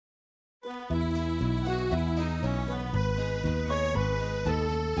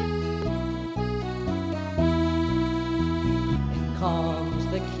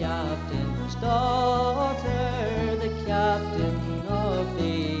daughter, the captain of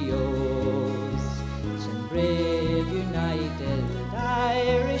the host, and brave united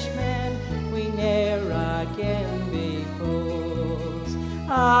Irishmen, we ne'er again be foes.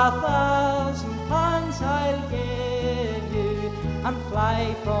 1,000 pounds I'll give you, and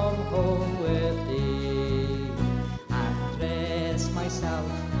fly from home with thee, and dress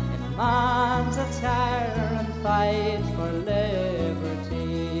myself in man's attire, and fight for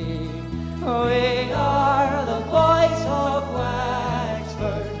liberty. We are the boys of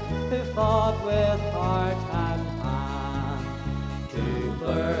Wexford, who fought with heart and hand, to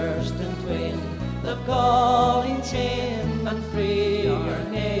burst and twin the galling chain, and free our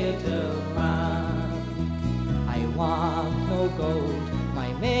native land. I want no gold,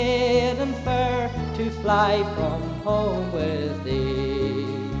 my maiden fair, to fly from home with thee.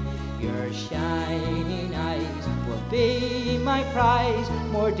 Your shining eyes will be my prize,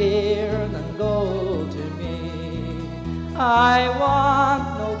 more dear than gold to me. I want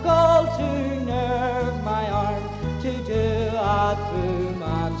no gold to nerve my arm, to do a true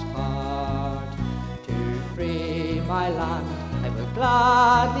man's part. To free my land I will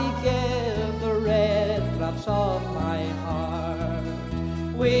gladly give the red drops of my heart.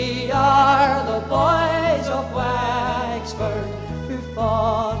 We are the boys of Wexford, who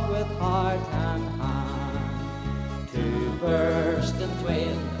fought with heart and hand, to burst and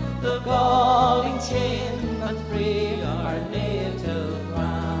twin the galling chain, and free our native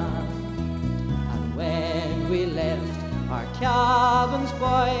land. And when we left our cabins,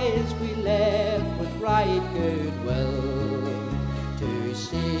 boys, we left with right goodwill, to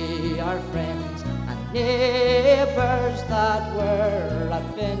see our friends and neighbours that were at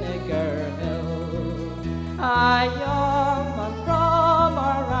Vinegar Hill. A young man from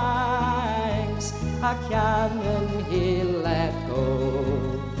our ranks, a cannon he let go.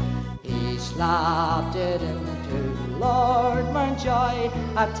 He slapped it into Lord Mountjoy,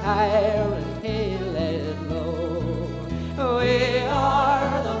 a tyrant he laid low. We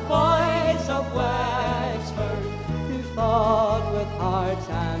are the boys of Wexford, who fought with heart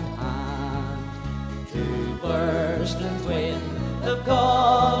and hand, to burst and twin the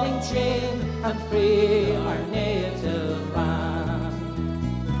galling chain, and free our native land.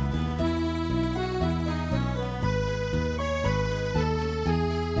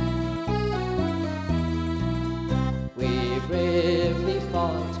 We bravely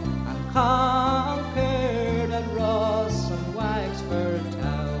fought and conquered at Ross and Wexford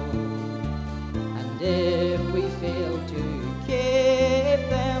town, and if we failed to keep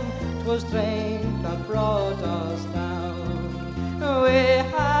them, 'twas drink that brought us down. We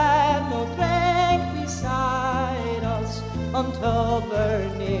had no drink beside us until the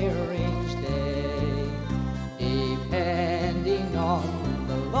near-range day, depending on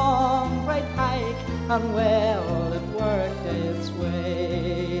the long bright pike, and well it worked its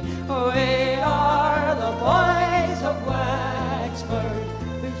way. We are the boys of Wexford,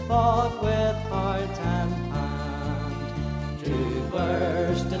 who fought with heart and hand, to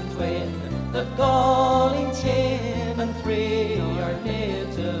burst and twin the galling chain, and free our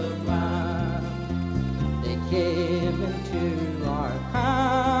native land. They came into our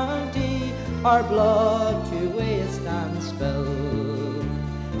county, our blood to waste and spill,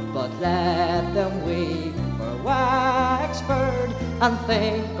 but let them weep for Wexford, and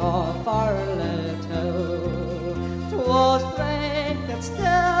think of our little. 'Twas drink that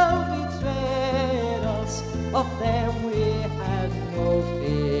still betrayed us, of them we had no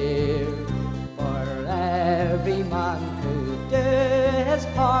fear, for every man could do his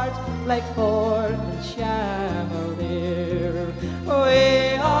part, like Ford and Chamalier. We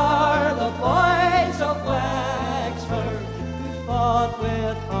are the boys of Wexford, who fought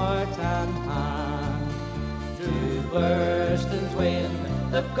with heart and hand, to burst and twin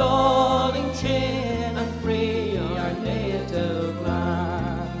the galling chain, and free our native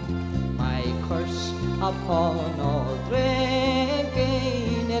land. My curse upon all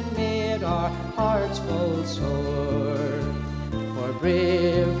drinking, it made our hearts full sore, for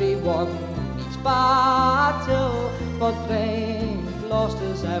bravery won each battle, but drink lost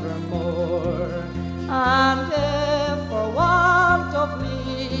us evermore. And if for want of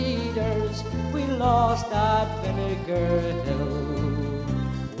leaders we lost at Vinegar Hill,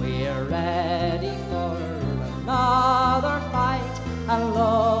 we're ready for another fight, and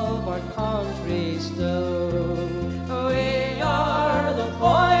love our country still. We are the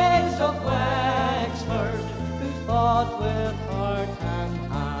boys of Wexford, who fought with heart and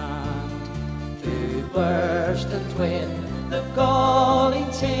hand, to burst and twin the galling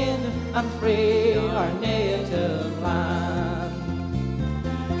chain, and free our nation.